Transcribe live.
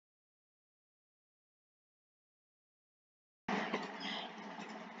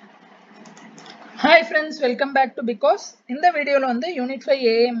Hi friends, welcome back to Because. In the video Unit 5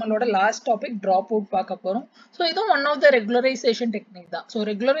 AML last topic dropout paaka porom. So this is one of the regularization technique da. So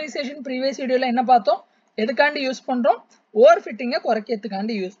regularization previous video la enna paathom? Edukandi use pandrom? Overfitting a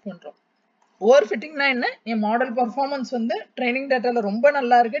korakkethukandi use pandrom. Overfitting na enna? A model performance training data la romba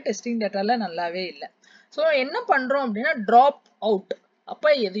nalla irukku, testing data la nallave illa. So enna pandrom appadina drop out.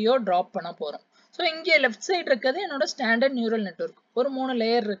 Appa edhiyo drop panna porom. So இங்கே left side இருக்குது என்னோட standard neural network. ஒரு 3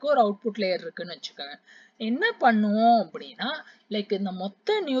 layer இருக்கு, ஒரு output layer இருக்குன்னு வச்சுக்கோங்க. என்ன பண்ணுவோம் அப்படின்னா லைக் இந்த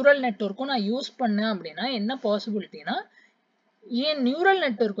மொத்த நியூரல் நெட்வொர்க்கும் நான் யூஸ் பண்ணேன் அப்படின்னா என்ன பாசிபிலிட்டினா ஏன் நியூரல்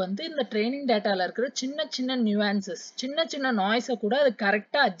நெட்வொர்க் இந்த ட்ரைனிங் டேட்டால இருக்கிற சின்ன சின்ன நியூஆன்சஸ், சின்ன சின்ன நாய்ஸை கூட அது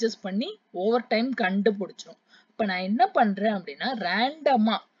கரெக்டாக அட்ஜஸ்ட் பண்ணி ஓவர் டைம் கண்டுபிடிச்சிடும். இப்போ நான் என்ன பண்றேன் அப்படின்னா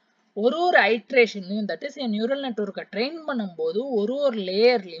ரேண்டமா ஒரு ஐட்ரேஷன்லையும் தட் இஸ் என் நியூரல் நெட்வொர்க்கை ட்ரெயின் பண்ணும்போது ஒரு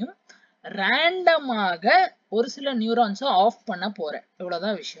லேயர்லையும் ரேண்டமாக ஒரு சில நியூரான்ஸை ஆஃப் பண்ண போறேன்.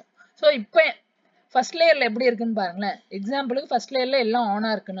 இவ்வளவுதான் விஷயம். ஸோ இப்போ ஃபர்ஸ்ட் லேயர்ல எப்படி இருக்குன்னு பாருங்களேன். எக்ஸாம்பிளுக்கு ஃபர்ஸ்ட் லேயர்ல எல்லாம்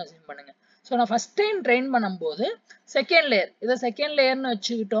ஆனா இருக்குன்னு அசியூம் பண்ணுங்க. ஸோ நான் ஃபர்ஸ்ட் டைம் ட்ரெயின் பண்ணும்போது செகண்ட் லேயர், இதை செகண்ட் லேயர்னு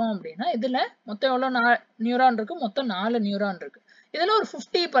வச்சுக்கிட்டோம் அப்படின்னா இதுல மொத்தம் எவ்வளோ நியூரான் இருக்கு? மொத்தம் 4 நியூரான் இருக்கு. இதுல ஒரு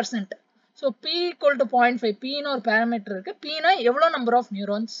 50%. ஸோ P = 0.5, Pன்னு ஒரு பேராமீட்டர் இருக்கு. Pனா எவ்வளோ நம்பர் ஆஃப்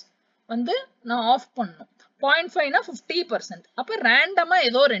நியூரான்ஸ் நான் ஆஃப் பண்ணணும். 0.5னா 50%. அப்ப ரேண்டமா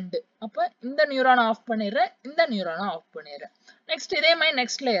ஏதோ 2. அப்ப இந்த நியூரானை ஆஃப் பண்ணிடுறேன், இந்த நியூரானை ஆஃப் பண்ணிடுறேன். நெக்ஸ்ட் இதே மாதிரி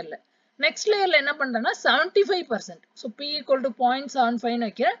நெக்ஸ்ட் லேயர்ல என்ன பண்றேன்னா 75%. ஸோ P = 0.75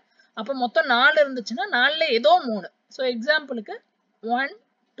 வைக்கிறேன். அப்ப மொத்தம் 4 இருந்துச்சுன்னா 4ல ஏதோ 3. ஸோ எக்ஸாம்பிளுக்கு 1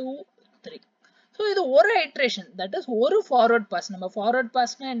 2 3. ஸோ இது ஒரு ஐட்ரேஷன், தட் இஸ் ஒரு ஃபார்வர்ட் பாஸ். நம்ம ஃபார்வர்ட்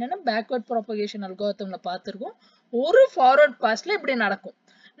பாஸ்னா என்னன்னா பேக்வர்ட் ப்ராபகேஷன் அல்காரிதம்ல பார்த்திருக்கோம். ஒரு ஃபார்வர்ட் பாஸ்ல இப்படி நடக்கும்.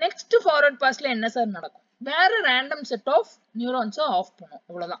 நெக்ஸ்ட் ஃபார்வர்ட் பாஸ்ல என்ன சார் நடக்கும்? வேற ரேண்டம் செட் ஆஃப் நியூரான்ஸை ஆஃப் பண்ணும்.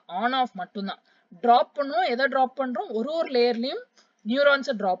 அவ்வளவுதான், ஆன் ஆஃப் மட்டும்தான். டிராப் பண்ணுவோம். எதை டிராப் பண்றோம்? ஒரு லேயர்லயும்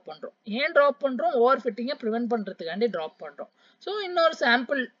நியூரான்ஸை டிராப் பண்றோம். ஏன் டிராப் பண்றோம்? ஓவர் ஃபிட்டிங்கை ப்ரிவென்ட் பண்றதுக்காண்டி டிராப் பண்றோம். ஸோ இன்னொரு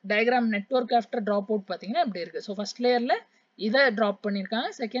sample diagram network after drop out பார்த்தீங்கன்னா இப்படி இருக்கு. ஸோ ஃபர்ஸ்ட் லேயர்ல இதை டிராப் பண்ணியிருக்காங்க,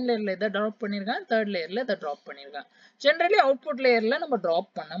 செகண்ட் லேயர்ல இதை டிராப் பண்ணியிருக்காங்க, தேர்ட் லேயர்ல இதை டிராப் பண்ணியிருக்காங்க. ஜென்ரலி அவுட்புட் லேயர்ல நம்ம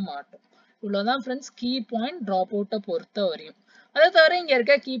டிராப் பண்ண மாட்டோம். இவ்வளவுதான் ஃப்ரெண்ட்ஸ் கீ பாயிண்ட் டிராப் அவுட்டை பொறுத்த வரையும். அதை தவிர இங்க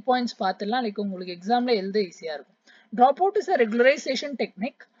இருக்க கீ பாயிண்ட்ஸ் பார்த்துலாம் லைக் உங்களுக்கு எக்ஸாம்ல எழுத ஈஸியா இருக்கும். Dropout is a regularization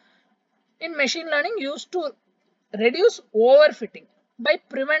technique in machine learning used to reduce overfitting by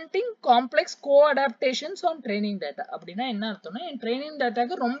preventing complex co-adaptations on training data. அப்படின்னா என்ன அர்த்தம்னா என் ட்ரைனிங்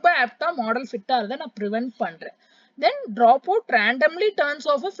டேட்டாக்கு ரொம்ப ஆப்டா மாடல் ஃபிட் ஆகிறத நான் ப்ரிவென்ட் பண்றேன். Then dropout randomly turns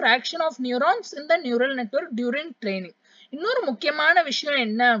off a fraction of neurons in the neural network during training. இன்னொரு முக்கியமான விஷயம்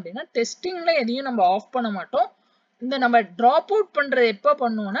என்ன அப்படின்னா டெஸ்டிங்ல எதையும் நம்ம ஆஃப் பண்ண மாட்டோம். இந்த நம்ம டிராப் அவுட் பண்றது எப்ப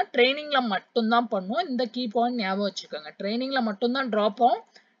பண்ணுவோம்னா ட்ரைனிங்ல மட்டும்தான் பண்ணுவோம். இந்த கீ பாயிண்ட் ஞாபகம் வச்சுக்கோங்க. ட்ரைனிங்ல மட்டும்தான் டிராப் ஆகும்,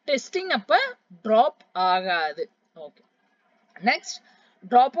 டெஸ்டிங் அப்ப டிராப் ஆகாது. Okay. Next,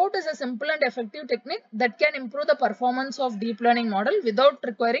 dropout is a simple and effective technique that can improve the performance of deep learning model without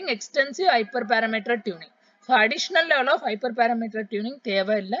requiring extensive hyperparameter tuning. So additional level of hyperparameter tuning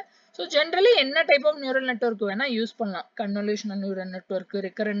தேவையில்லை. So generally என்ன type of neural network வேணா use பண்ணலாம். Convolutional neural network,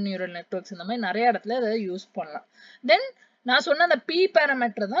 recurrent neural networks, இந்த மாதிரி நிறைய இடத்துல இதை use பண்ணலாம். தென் நான் சொன்ன அந்த P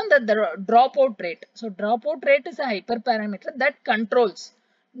பேராமீட்டர் தான் இந்த drop out rate. So drop out rate is a hyperparameter that controls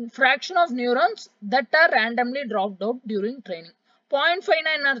fraction of neurons that are randomly dropped out during training. 0.5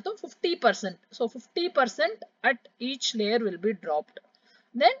 na என்ன அர்த்தம்? 50%. So 50% at each layer will be dropped.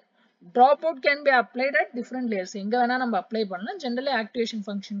 Then dropout can be applied at different layers. எங்க வேணா நம்ம apply பண்ணலாம். Generally activation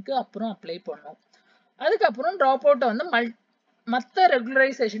ஃபங்க்ஷனுக்கு அப்புறம் apply பண்ணுவோம். அதுக்கப்புறம் dropout மற்ற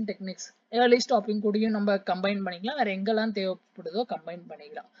ரெகுலரைசேஷன் டெக்னிக்ஸ், ஏர்லி ஸ்டாப்பிங் கூடயும் நம்ம கம்பைன் பண்ணிக்கலாம். வேற எங்கெல்லாம் தேவைப்படுதோ கம்பைன்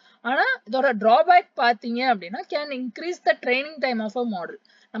பண்ணிக்கலாம். ஆனா இதோட டிராபேக் பார்த்தீங்க அப்படின்னா can increase the training time of a model.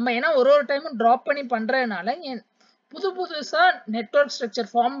 நம்ம ஏன்னா ஒரு டைமும் டிராப் பண்ணி பண்றதுனால புதுசா நெட்வொர்க்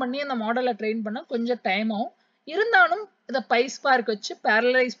ஸ்ட்ரக்சர் ஃபார்ம் பண்ணி அந்த மாடலை ட்ரெயின் பண்ண கொஞ்சம் டைம் ஆகும். இருந்தாலும் இதை பைஸ்பார்க் வச்சு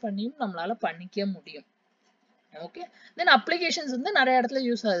பேரலைஸ் பண்ணியும் நம்மளால பண்ணிக்க முடியும். ஓகே. தென் அப்ளிகேஷன்ஸ் நிறைய இடத்துல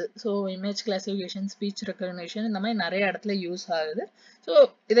யூஸ் ஆகுது. So image classification, speech recognition, இந்த மாதிரி நிறைய இடத்துல யூஸ் ஆகுது. ஸோ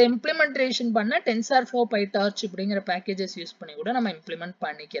இதை இம்ப்ளிமெண்டேஷன் பண்ண TensorFlow, PyTorch இப்படிங்கிற பேக்கேஜஸ் யூஸ் பண்ணி கூட நம்ம இம்ப்ளிமெண்ட்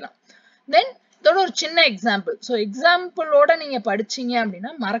பண்ணிக்கலாம். தென் இதோட ஒரு சின்ன எக்ஸாம்பிள். ஸோ எக்ஸாம்பிளோட நீங்க படிச்சீங்க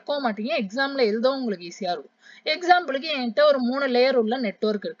அப்படின்னா மறக்கவும் மாட்டீங்க, எக்ஸாம்ல எழுதவும் உங்களுக்கு ஈஸியா இருக்கும். எக்ஸாம்பிளுக்கு என்கிட்ட ஒரு 3 லேயர் உள்ள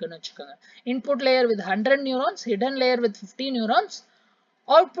நெட்வொர்க் இருக்குன்னு வச்சுக்கோங்க. Input layer with 100 neurons, hidden layer with 50 neurons,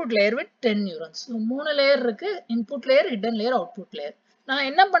 output layer with 10 neurons. 3 layer இருக்கு. Input layer, hidden layer, output layer. நான்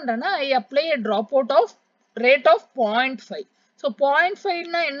என்ன பண்றேன்னா ஐ apply a dropout of rate of 0.5. So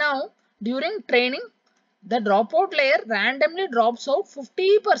 0.5னா என்ன ஆகும்? During training the dropout layer randomly drops out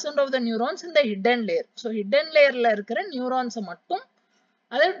 50% of the neurons in the hidden layer. So hidden layerல இருக்கிற நியூரான்ஸை மட்டும்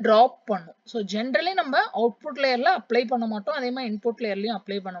அதை drop பண்ணும். So generally நம்ம அவுட்புட் லேயர்ல அப்ளை பண்ண மாட்டோம், அதே மாதிரி இன்புட் லேயர்லயும்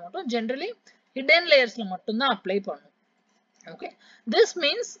அப்ளை பண்ண மாட்டோம். ஜென்ரலி hidden layers-ல மட்டும்தான் apply பண்ணும். Okay, this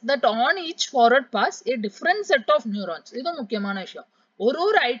means that on each forward pass a different set of neurons, இது முக்கியமான விஷயம்,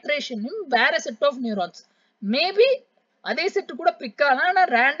 ஒரு iterationும் வேற set of neurons, maybe அதே செட் கூட பிக் ஆகலாம், ஆனா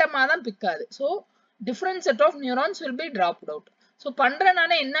ரேண்டமா தான் பிக் ஆகுது. So different set of neurons will be draft out. So பண்றதுனால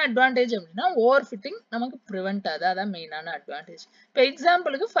என்ன அட்வான்டேஜ் அப்படின்னா ஓவர் ஃபிட்டிங் நமக்கு ப்ரிவென்ட் ஆகுது, அதான் மெயினான அட்வான்டேஜ். இப்போ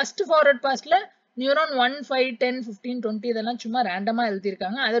எக்ஸாம்பிளுக்கு ஃபர்ஸ்ட் ஃபார்வர்ட் பாஸ்ல நியூரான் 1, 5, 10, 15, 20 இதெல்லாம் சும்மா ரேண்டமா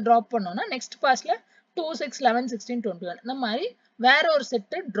எழுதியிருக்காங்க, அதை டிராப் பண்ணோம்னா நெக்ஸ்ட் பாஸ்ல 2, 6, 11, 16, 21 இந்த மாதிரி வேற ஒரு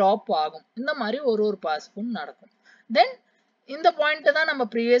செட்டு டிராப் ஆகும். இந்த மாதிரி ஒரு பாஸ்க்கும் நடக்கும். தென் இந்த பாயிண்ட் தான் நம்ம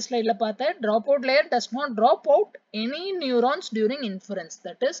ப்ரீவியஸ் ஸ்லைட்ல பார்த்த dropout layer does not drop out any neurons during inference,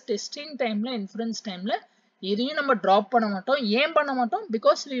 that is testing timeல inference timeல எதையும் நம்ம drop பண்ண மாட்டோம். ஏன் பண்ண மாட்டோம்?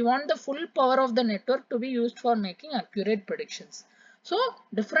 Because we want the full power of the network to be used for making accurate predictions. So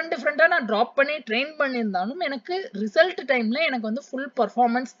different நான் drop பண்ணி train பண்ணியிருந்தாலும் எனக்கு ரிசல்ட் டைம்ல எனக்கு வந்து full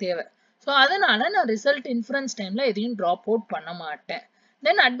performance தேவை. ஸோ அதனால நான் ரிசல்ட் இன்ஃபரன்ஸ் டைம்ல எதையும் drop out பண்ண மாட்டேன்.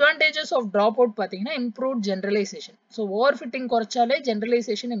 Then advantages of dropout பார்த்தீங்கன்னா improved generalization. So overfitting குறைச்சாலே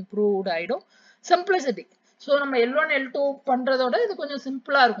generalization improved ஆயிடும். Simplicity. So நம்ம L1, L2 பண்றதோட இது கொஞ்சம்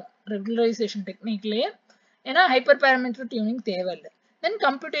சிம்பிளா இருக்கும் regularization techniqueலயே. ஏன்னா hyperparameter tuning தேவையில்லை. Then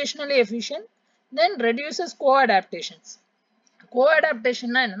computationally efficient. Then reduces co-adaptations.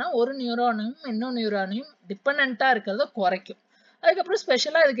 Co-adaptationனா என்னன்னா ஒரு நியூரானையும் இன்னொரு நியூரானையும் டிபெண்டண்டா இருக்கிறத குறைக்கும். அதுக்கப்புறம்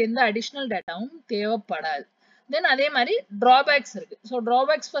ஸ்பெஷலா இதுக்கு எந்த அடிஷனல் டேட்டாவும் தேவைப்படாது. Then அதே மாதிரி drawbacks இருக்கு. So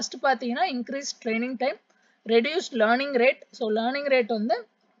drawbacks first பார்த்தீங்கன்னா increased training time, reduced learning rate. So learning rate வந்து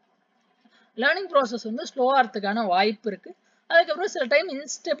learning process வந்து ஸ்லோ ஆகிறதுக்கான வாய்ப்பு இருக்கு. அதுக்கப்புறம் சில டைம்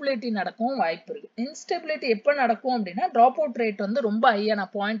இன்ஸ்டெபிலிட்டி நடக்கவும் வாய்ப்பு இருக்கு. இன்ஸ்டெபிலிட்டி எப்போ நடக்கும் அப்படின்னா dropout rate வந்து ரொம்ப ஹையா,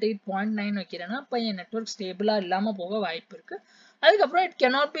 நான் 0.8, 0.9 வைக்கிறேன்னா அப்போ என் நெட்ஒர்க் ஸ்டேபிளா இல்லாம போக வாய்ப்பு இருக்கு. அதுக்கப்புறம் it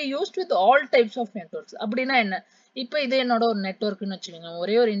cannot be used with all types of networks. அப்படின்னா என்ன? இப்போ இது என்னோட ஒரு நெட்வொர்க்னு வச்சுக்கோங்க,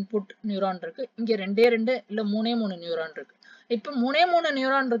 ஒரே ஒரு இன்புட் நியூரான் இருக்கு, இங்க 2 இல்ல 3 நியூரான் இருக்கு. இப்போ 3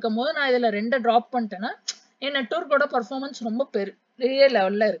 நியூரான் இருக்கும் போது நான் இதுல 2 டிராப் பண்ணிட்டேன்னா என் நெட்வொர்க்கோட பர்ஃபார்மன்ஸ் ரொம்ப பெரிய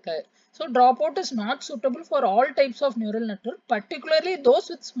லெவல்ல இருக்காது. So dropout is not suitable for all types of neural network, particularly those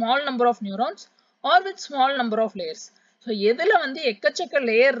with small number of neurons or with small number of layers. So எதுல வந்து எக்கச்சக்க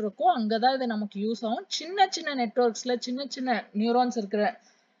லேயர் இருக்கோ அங்கதான் இது நமக்கு யூஸ் ஆகும். சின்ன நெட்வொர்க்ஸ்ல சின்ன நியூரான்ஸ் இருக்கிற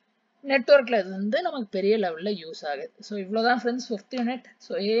நெட்வொர்க்ல இது வந்து நமக்கு பெரிய லெவல்ல யூஸ் ஆகுது. ஸோ இவ்வளோதான் friends 5th unit.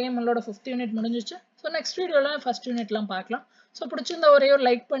 So ஏஎம்எல்லோட 5th unit முடிஞ்சிச்சு. ஸோ நெக்ஸ்ட் வீடியோவில் ஃபர்ஸ்ட் யூனிட்லாம் பார்க்கலாம். ஸோ பிடிச்சிருந்தா ஒரே ஒரு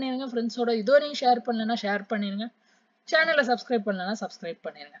லைக் பண்ணிடுங்க, ஃப்ரெண்ட்ஸோட இதுவரையும் ஷேர் பண்ணலன்னா ஷேர் பண்ணிடுங்க, சேனலை சப்ஸ்கிரைப் பண்ணலன்னா சப்ஸ்கிரைப்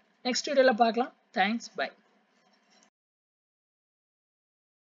பண்ணிடுங்க. நெக்ஸ்ட் வீடியோவில் பார்க்கலாம். Thanks, by.